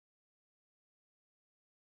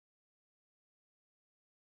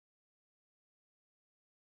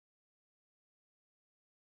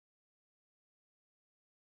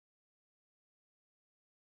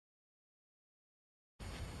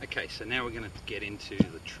Okay, so now we're going to get into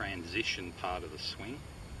the transition part of the swing,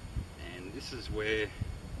 and this is where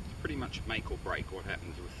it's pretty much make or break what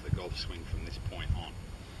happens with the golf swing from this point on.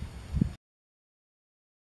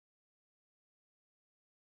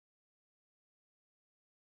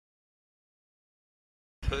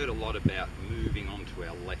 I've heard a lot about moving onto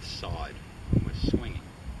our left side when we're swinging.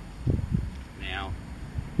 Now,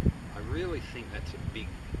 I really think that's a big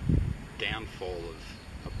downfall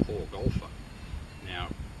of a poor golfer. Now,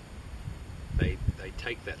 they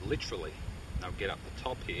take that literally. They'll get up the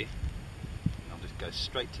top here, and they'll just go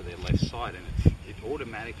straight to their left side, and it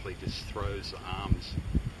automatically just throws the arms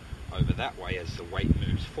over that way as the weight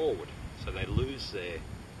moves forward. So they lose their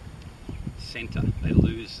center, they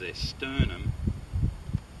lose their sternum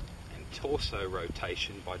and torso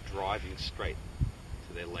rotation by driving straight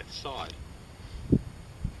to their left side.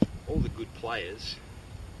 All the good players,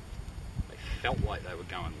 they felt like they were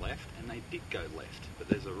going left, and they did go left, but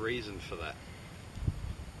there's a reason for that.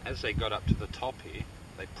 As they got up to the top here,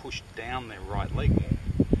 they pushed down their right leg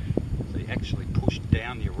more. So you actually push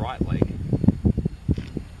down your right leg,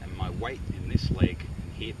 and my weight in this leg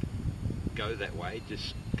and hip go that way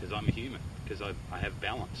just because I'm a human, because I have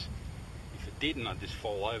balance. If it didn't, I'd just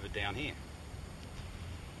fall over down here.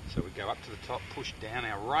 So we go up to the top, push down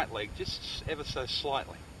our right leg just ever so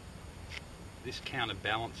slightly. This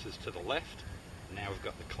counterbalances to the left. Now we've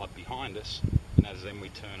got the club behind us, and as then we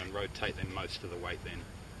turn and rotate, then most of the weight then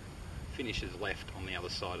finishes left on the other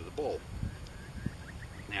side of the ball.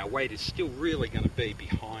 Now weight is still really going to be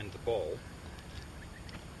behind the ball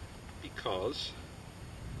because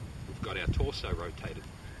we've got our torso rotated.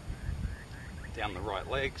 Down the right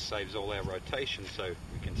leg saves all our rotation, so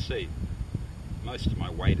we can see most of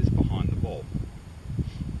my weight is behind the ball.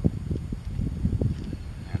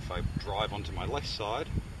 Now if I drive onto my left side,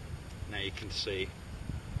 now you can see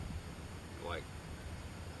like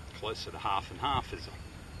closer to half and half is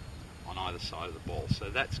on either side of the ball. So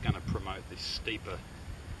that's going to promote this steeper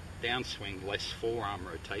downswing, less forearm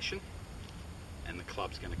rotation, and the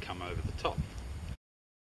club's going to come over the top.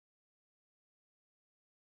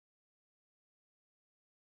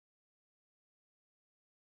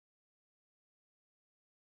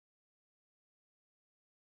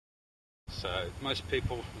 So most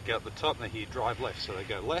people get up the top and they hear drive left, so they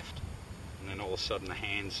go left, and then all of a sudden the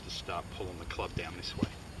hands just start pulling the club down this way.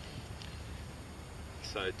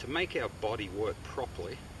 So to make our body work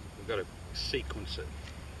properly, we've got to sequence it.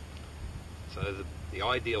 So the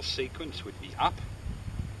ideal sequence would be up,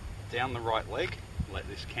 down the right leg, let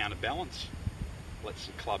this counterbalance, lets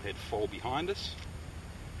the club head fall behind us,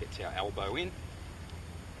 gets our elbow in,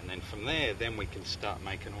 and then from there, then we can start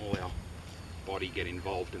making all our body get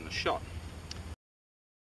involved in the shot.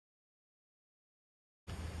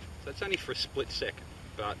 So it's only for a split second,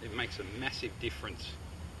 but it makes a massive difference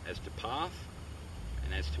as to path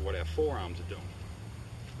and as to what our forearms are doing.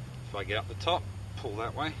 If I get up the top, pull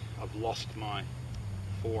that way, I've lost my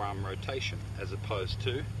forearm rotation as opposed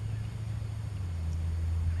to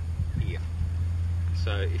here.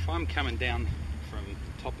 So if I'm coming down from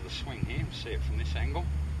the top of the swing here, see it from this angle,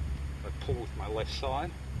 if I pull with my left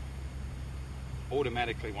side,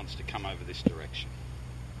 automatically wants to come over this direction.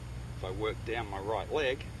 If I work down my right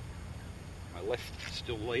leg, my left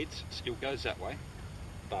still leads, still goes that way,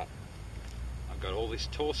 but I've got all this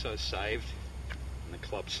torso saved and the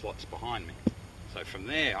club slots behind me. So from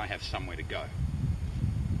there I have somewhere to go.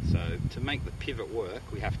 So to make the pivot work,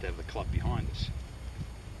 we have to have the club behind us.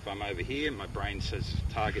 If I'm over here, my brain says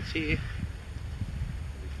target's here,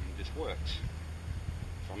 everything just works.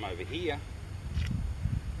 If I'm over here,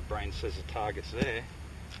 the brain says the target's there,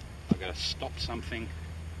 I've got to stop something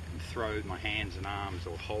and throw my hands and arms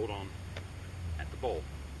or hold on at the ball.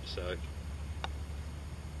 So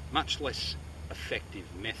much less effective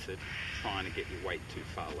method trying to get your weight too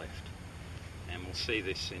far left. And we'll see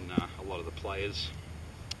this in a lot of the players.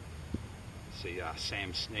 See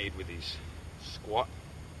Sam Snead with his squat.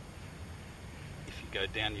 If you go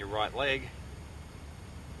down your right leg,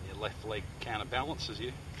 your left leg counterbalances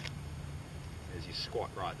you. There's your squat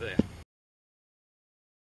right there.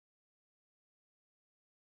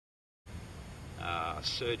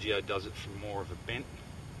 Sergio does it from more of a bent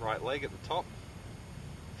right leg at the top,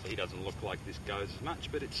 so he doesn't look like this goes as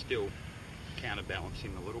much, but it's still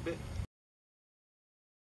counterbalancing a little bit.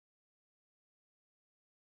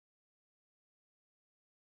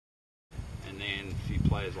 And then a few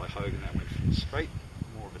players like Hogan that went from straight,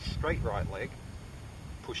 more of a straight right leg,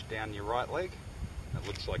 push down your right leg, and it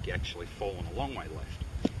looks like you're actually falling a long way left.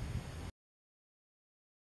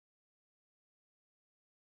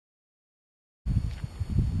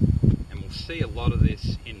 see a lot of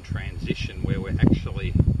this in transition where we're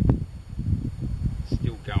actually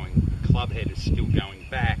still going, the club head is still going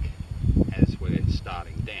back as we're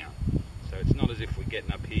starting down. So it's not as if we're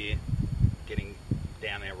getting up here, getting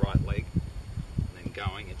down our right leg and then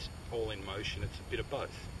going. It's all in motion. It's a bit of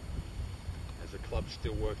both. As the club's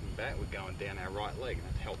still working back, we're going down our right leg,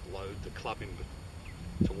 and that helps load the club in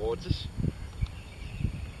towards us.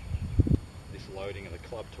 This loading of the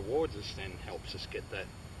club towards us then helps us get that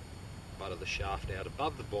butt of the shaft out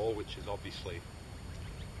above the ball, which is obviously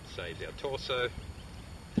saves our torso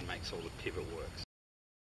and makes all the pivot works.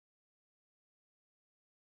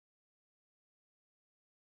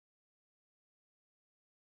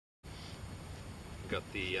 We've got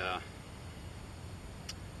the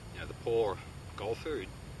the poor golfer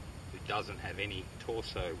who doesn't have any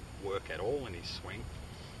torso work at all in his swing.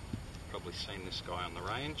 Probably seen this guy on the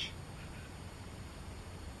range.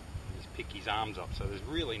 Just pick his arms up, so there's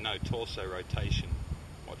really no torso rotation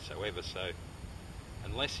whatsoever. So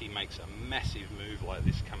unless he makes a massive move like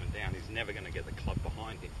this coming down, he's never going to get the club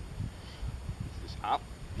behind him. He's just up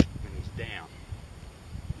and he's down.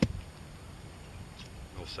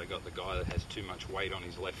 Also got the guy that has too much weight on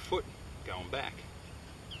his left foot going back.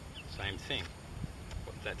 Same thing.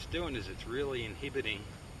 What that's doing is it's really inhibiting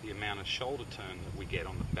the amount of shoulder turn that we get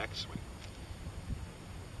on the backswing.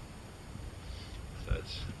 So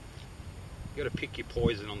you've got to pick your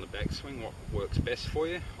poison on the backswing, what works best for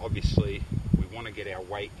you. Obviously we want to get our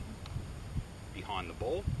weight behind the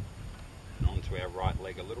ball and onto our right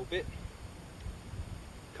leg a little bit,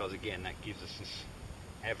 because again that gives us this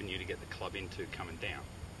avenue to get the club into coming down.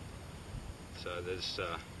 So that's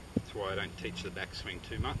why I don't teach the backswing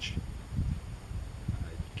too much.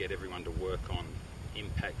 Get everyone to work on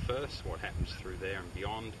impact first, what happens through there and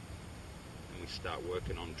beyond, and we start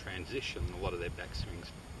working on transition. A lot of their backswings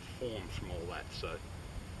form from all that. So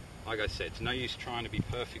like I said, it's no use trying to be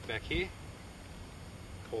perfect back here.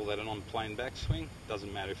 Call that an on-plane backswing.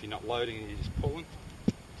 Doesn't matter if you're not loading and you're just pulling.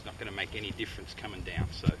 It's not going to make any difference coming down.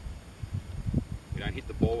 So we don't hit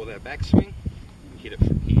the ball with our backswing, we hit it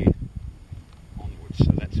from here onwards.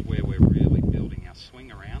 So that's where we're really building our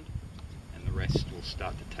swing around, and the rest will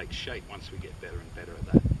start to take shape once we get better and better at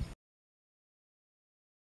that.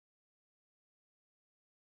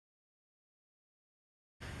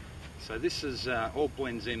 So this is all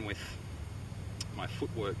blends in with my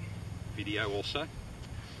footwork video also,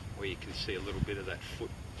 where you can see a little bit of that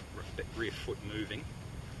rear foot moving.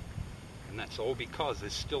 And that's all because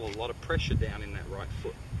there's still a lot of pressure down in that right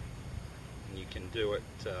foot. And you can do it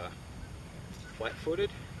flat-footed,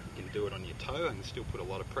 you can do it on your toe. I can still put a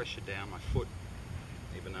lot of pressure down my foot,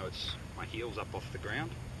 even though it's my heel's up off the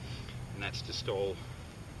ground. And that's just all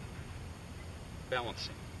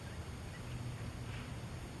balancing.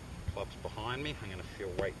 Club's behind me, I'm going to feel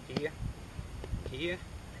weight here and here.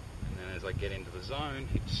 And then as I get into the zone,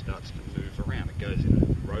 it starts to move around. It goes in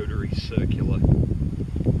a rotary, circular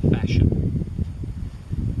fashion.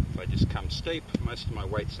 If I just come steep, most of my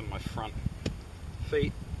weight's on my front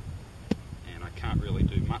feet, and I can't really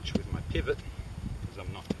do much with my pivot because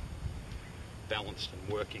I'm not balanced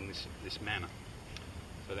and working this manner.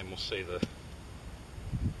 So then we'll see the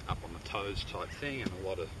up on the toes type thing, and a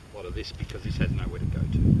lot of this because this has nowhere to go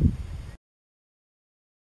to.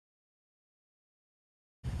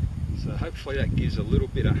 So hopefully that gives a little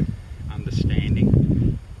bit of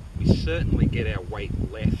understanding. We certainly get our weight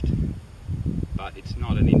left, but it's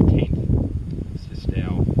not an intent, it's just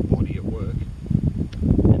our body at work.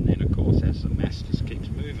 And then of course as the mass just keeps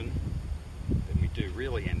moving, then we do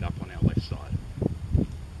really end up on our left side.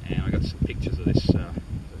 And I got some pictures of this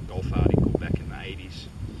golf article back in the 80s.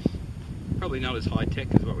 Probably not as high tech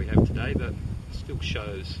as what we have today, but still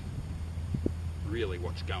shows really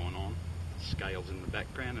what's going on. Scales in the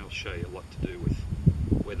background, it'll show you a lot to do with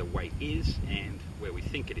where the weight is and where we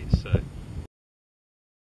think it is. So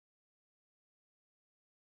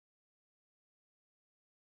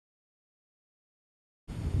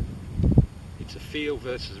it's a feel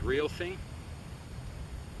versus real thing,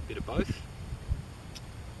 a bit of both.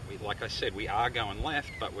 Like I said, we are going left,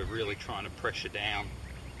 but we're really trying to pressure down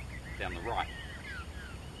the right,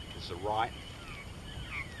 because the right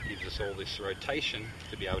gives us all this rotation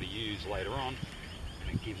to be able to use later on,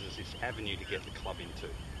 and it gives us this avenue to get the club into.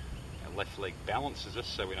 Our left leg balances us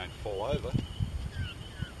so we don't fall over,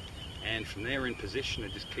 and from there in position to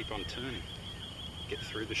just keep on turning, get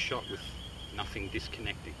through the shot with nothing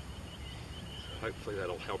disconnecting. So hopefully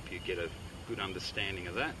that'll help you get a good understanding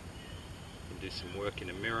of that. You can do some work in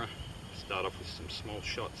a mirror, start off with some small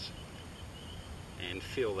shots, and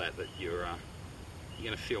feel that you're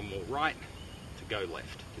going to feel more right to go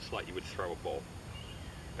left, just like you would throw a ball.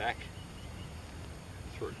 Back,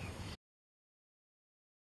 through.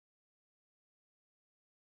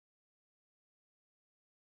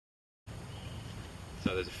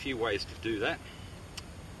 So there's a few ways to do that.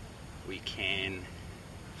 We can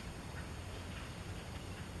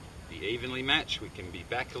be evenly matched, we can be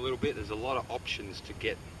back a little bit. There's a lot of options to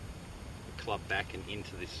get the club back and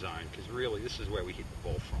into this zone, because really this is where we hit the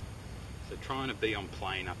ball from. So trying to be on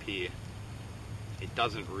plane up here, it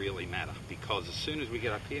doesn't really matter, because as soon as we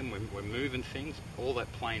get up here and we're moving things, all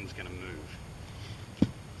that plane's going to move.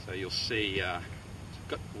 So you'll see it's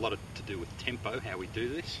got a lot to do with tempo, how we do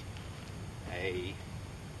this. A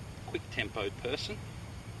quick tempoed person,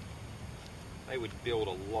 they would build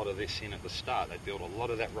a lot of this in at the start. They'd build a lot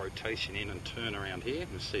of that rotation in and turn around here.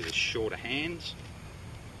 You'll see there's shorter hands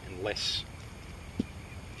and less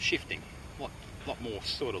shifting. A lot more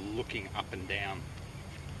sort of looking up and down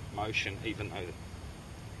motion, even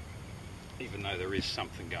though there is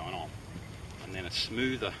something going on. And then a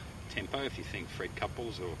smoother tempo, if you think Fred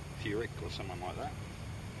Couples or Furyk or someone like that.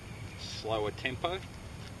 Slower tempo,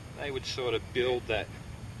 they would sort of build that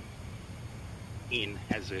in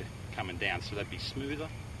as they're coming down, so they'd be smoother,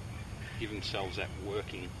 give themselves that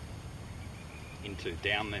working into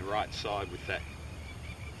down their right side with that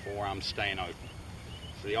forearm staying open.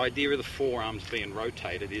 So the idea of the forearms being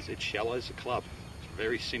rotated is it shallows the club. It's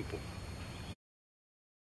very simple.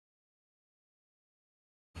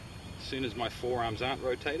 As soon as my forearms aren't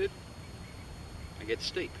rotated, I get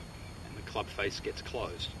steep and the club face gets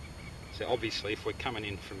closed. So obviously if we're coming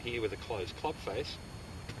in from here with a closed club face,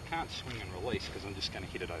 I can't swing and release because I'm just going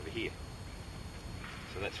to hit it over here.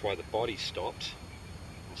 So that's why the body stops.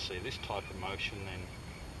 We'll see this type of motion, then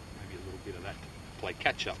maybe a little bit of that to play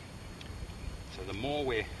catch up. So the more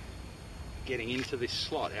we're getting into this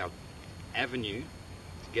slot, our avenue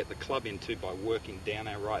to get the club into by working down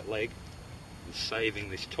our right leg and saving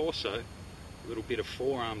this torso, a little bit of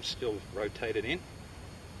forearm still rotated in.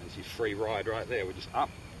 As you free ride right there, we're just up,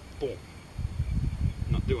 boom.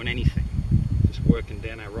 Not doing anything. Just working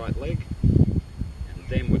down our right leg, and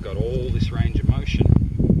then we've got all this range of motion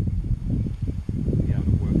to be able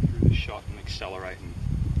to work through the shot and accelerate and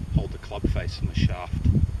hold the club face and the shaft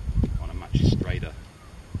on a much straighter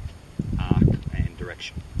arc and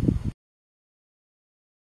direction.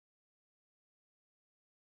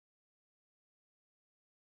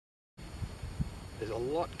 There's a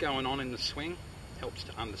lot going on in the swing, helps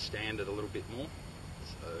to understand it a little bit more,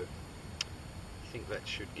 so I think that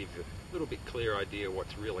should give you a little bit clearer idea of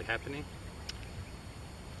what's really happening.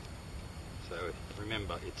 So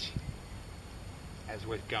remember, it's as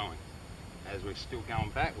we're going, as we're still going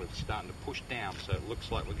back, we're starting to push down, so it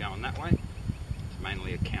looks like we're going that way. It's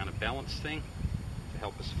mainly a counterbalance thing to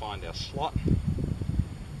help us find our slot.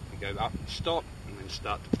 We go up and stop and then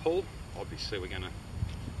start to pull. Obviously we're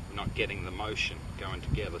not getting the motion going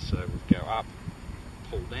together, so we go up,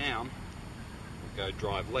 pull down, we go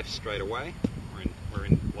drive left straight away. We're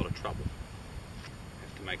in a lot of trouble.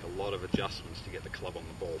 Have to make a lot of adjustments to get the club on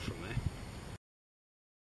the ball from there.